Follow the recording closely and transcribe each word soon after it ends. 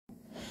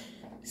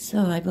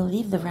So I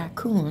believe the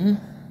raccoon,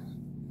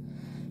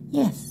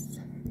 yes,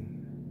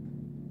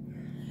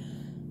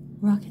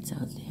 Rocket's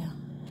out there,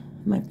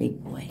 my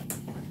big boy.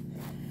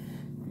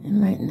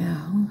 And right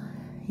now,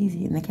 he's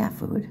eating the cat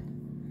food.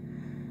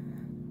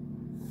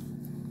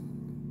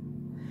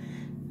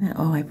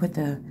 Oh, I put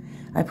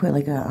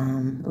like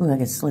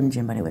a Slim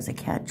Jim, but it was a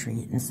cat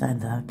treat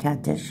inside the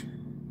cat dish.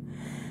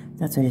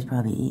 That's what he's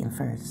probably eating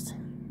first.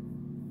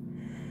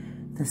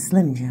 The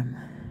Slim Jim.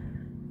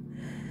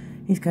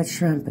 He's got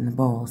shrimp in the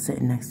bowl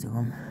sitting next to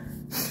him.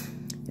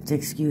 You have to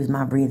excuse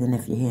my breathing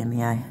if you hear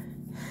me. I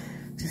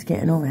just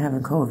getting over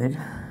having COVID.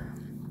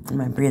 And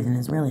my breathing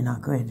is really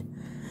not good.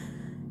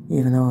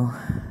 Even though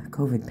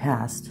COVID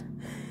passed.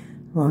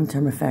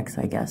 Long-term effects,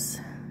 I guess.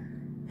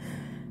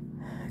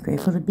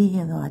 Grateful to be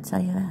here, though, I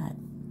tell you that.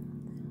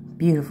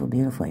 Beautiful,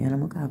 beautiful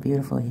animal. Look how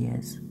beautiful he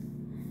is.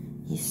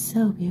 He's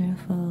so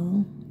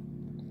beautiful.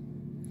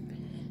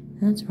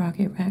 That's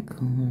Rocket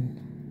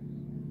Raccoon.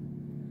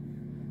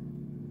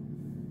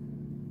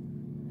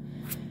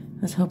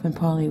 I was hoping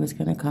Polly was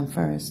going to come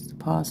first, the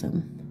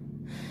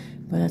possum.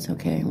 But that's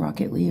okay.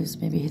 Rocket leaves.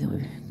 Maybe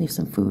he'll leave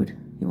some food.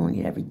 He won't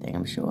eat everything,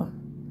 I'm sure.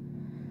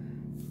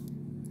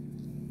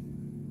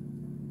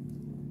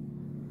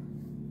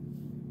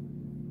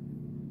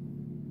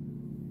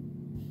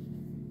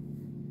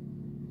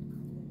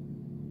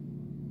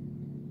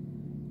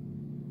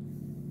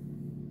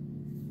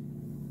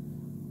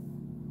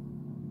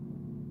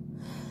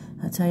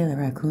 I'll tell you, the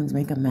raccoons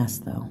make a mess,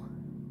 though.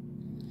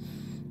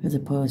 As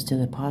opposed to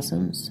the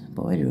possums.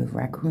 Boy, do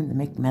raccoons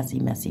make messy,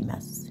 messy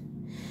mess.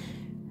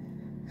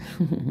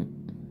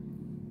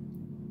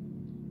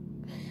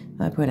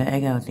 I put an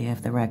egg out there.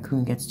 If the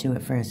raccoon gets to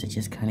it first, it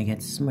just kind of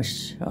gets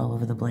smushed all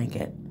over the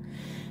blanket.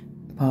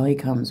 Polly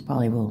comes.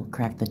 Polly will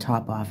crack the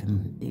top off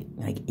and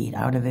eat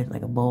out of it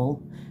like a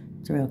bowl.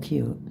 It's real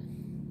cute.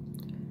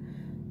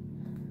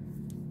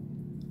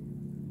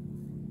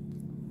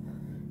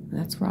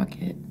 That's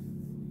Rocket.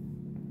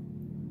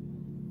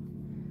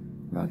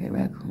 Rocket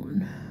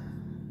Raccoon.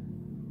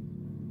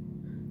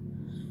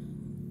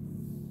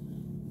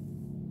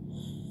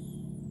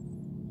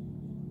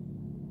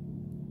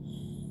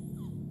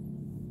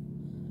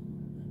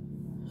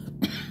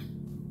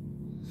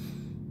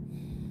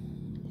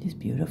 He's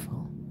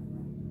beautiful.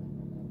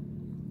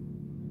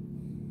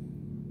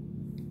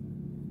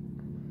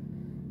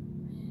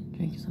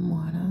 Drink some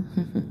water.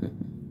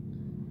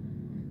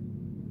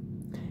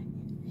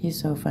 He's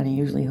so funny.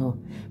 Usually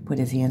he'll put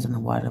his hands in the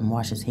water and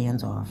wash his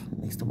hands off. It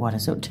makes the water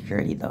so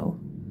dirty, though.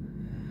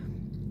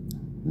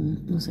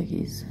 Looks like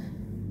he's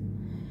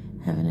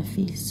having a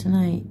feast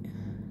tonight.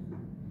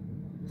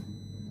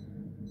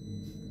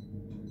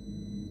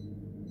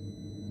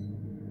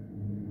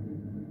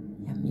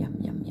 Yum, yum,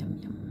 yum, yum,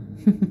 yum.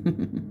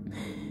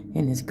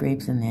 And there's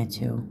grapes in there,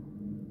 too.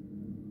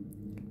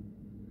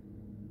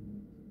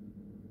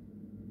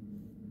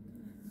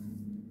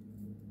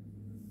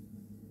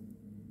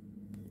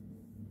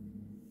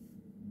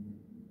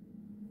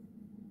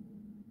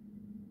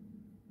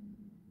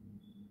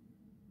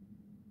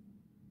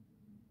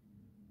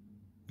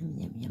 Yum,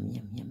 yum, yum,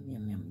 yum, yum,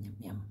 yum, yum, yum,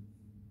 yum.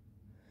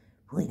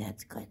 Boy,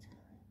 that's good.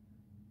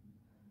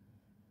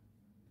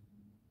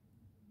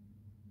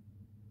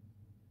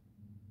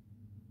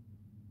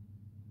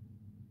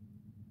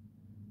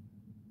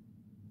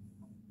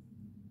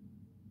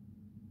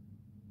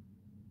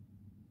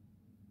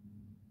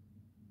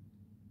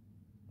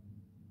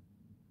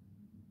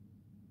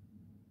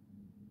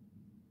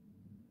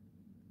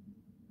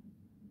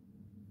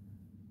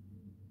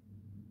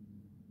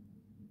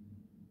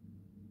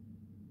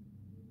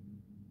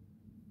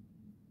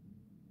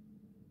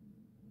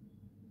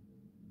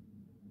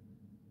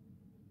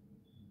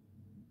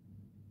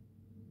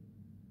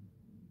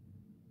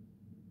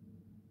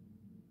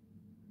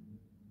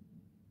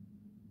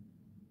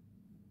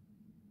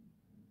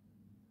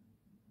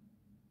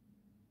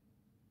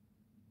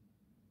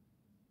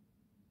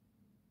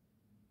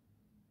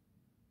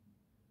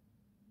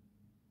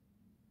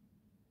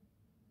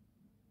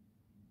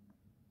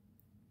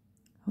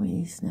 Oh,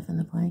 he's sniffing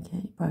the blanket.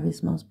 He probably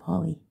smells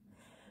Polly.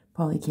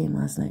 Polly came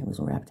last night and was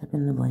wrapped up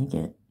in the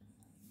blanket.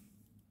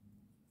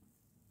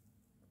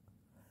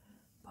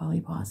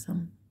 Polly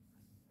Possum.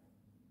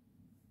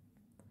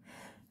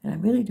 And I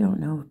really don't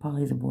know if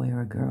Polly's a boy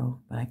or a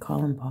girl, but I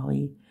call him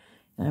Polly.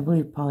 And I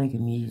believe Polly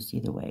can be used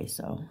either way,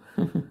 so.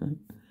 The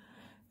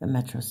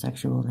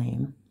metrosexual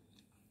name.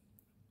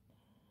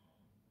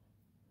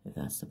 If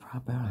that's the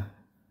proper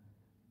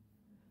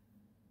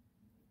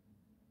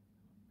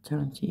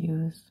term to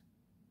use.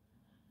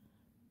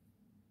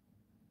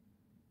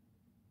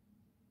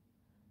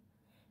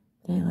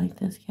 They like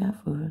this cat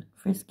food.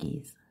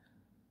 Friskies.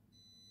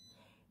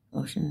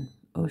 Ocean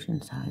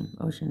time.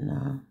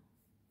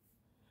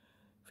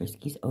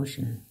 Friskies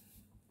ocean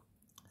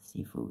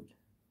seafood.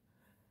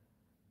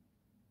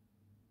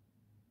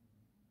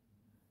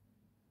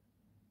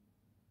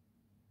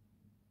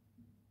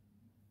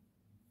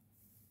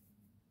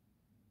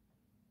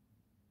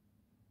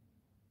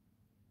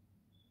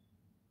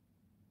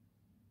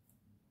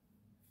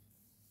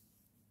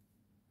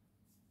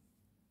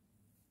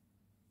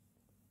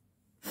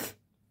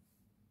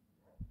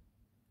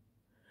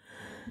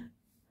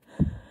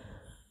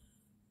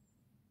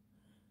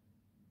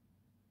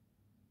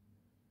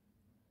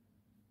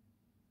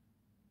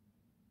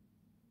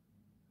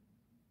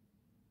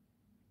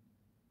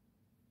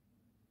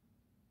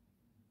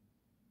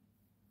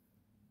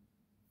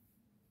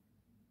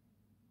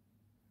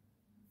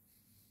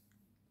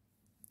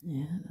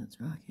 Yeah, that's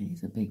Rocket.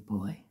 He's a big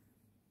boy.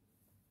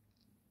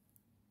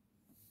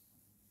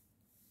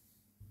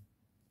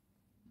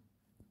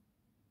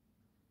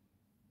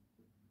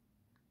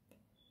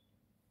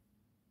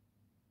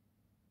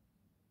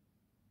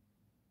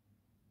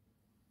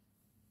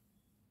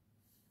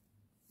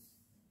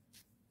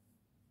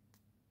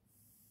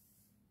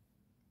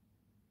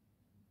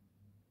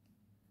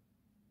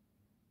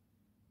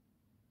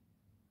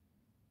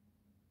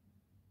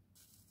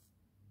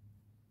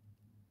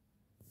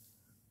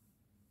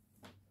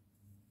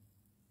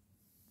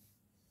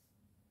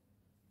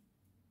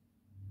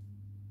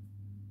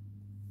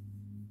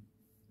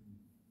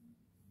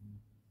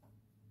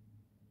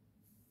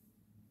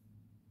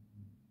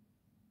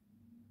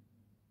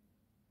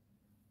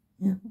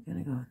 Yeah, we're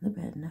gonna go in the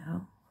bed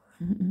now.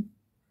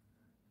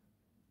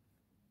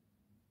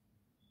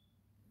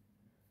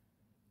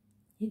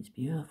 He's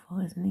beautiful,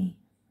 isn't he?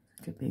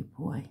 Such a big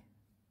boy.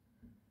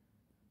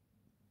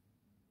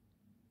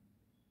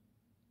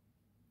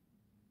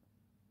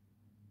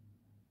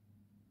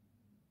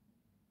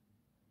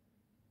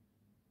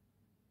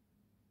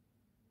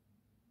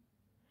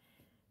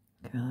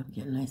 Curl up,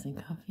 get nice and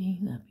comfy.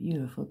 That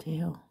beautiful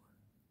tail.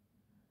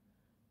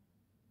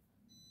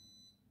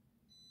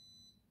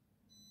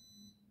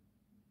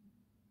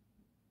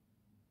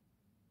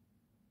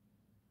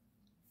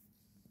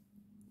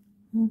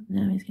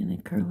 Now he's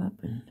gonna curl up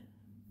and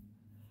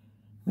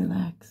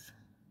relax.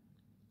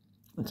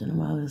 Once in a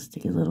while, he'll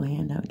stick his little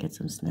hand out and get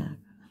some snack.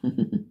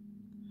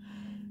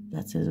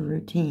 That's his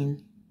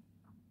routine.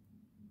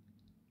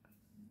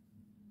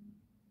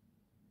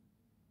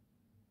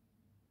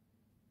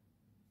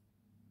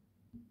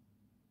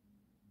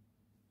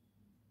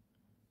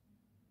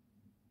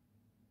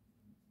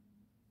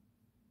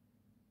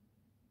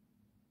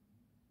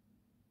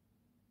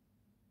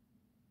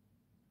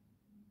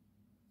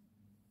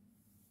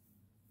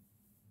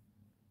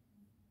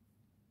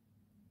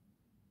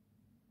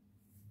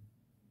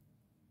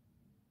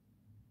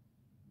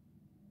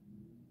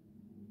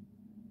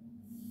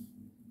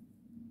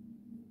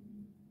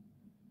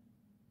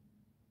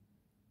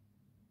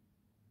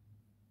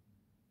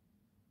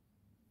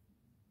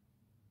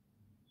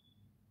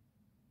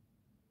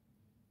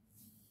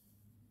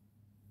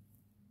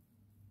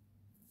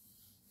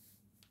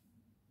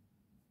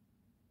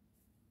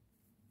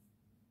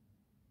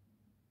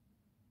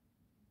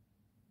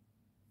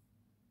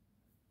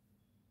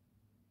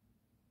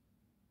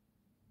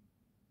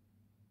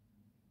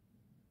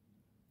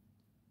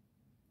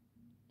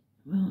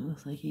 Well, it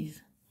looks like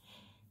he's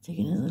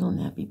taking his little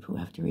nappy poo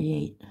after he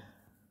ate.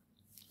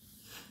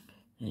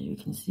 As you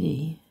can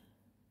see,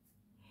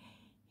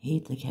 he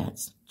ate the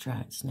cat's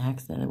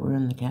snacks that were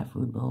in the cat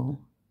food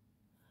bowl.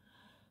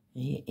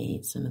 He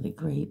ate some of the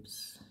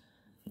grapes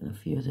and a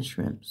few of the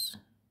shrimps.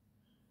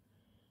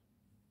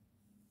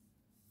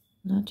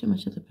 Not too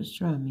much of the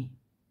pastrami,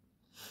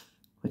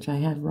 which I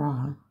had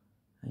raw.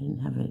 I didn't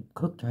have it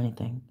cooked or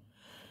anything.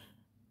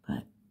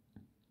 But,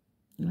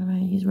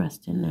 alright, he's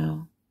resting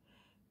now.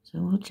 So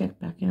we'll check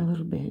back in a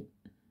little bit.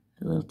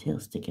 The little tail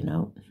sticking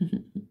out.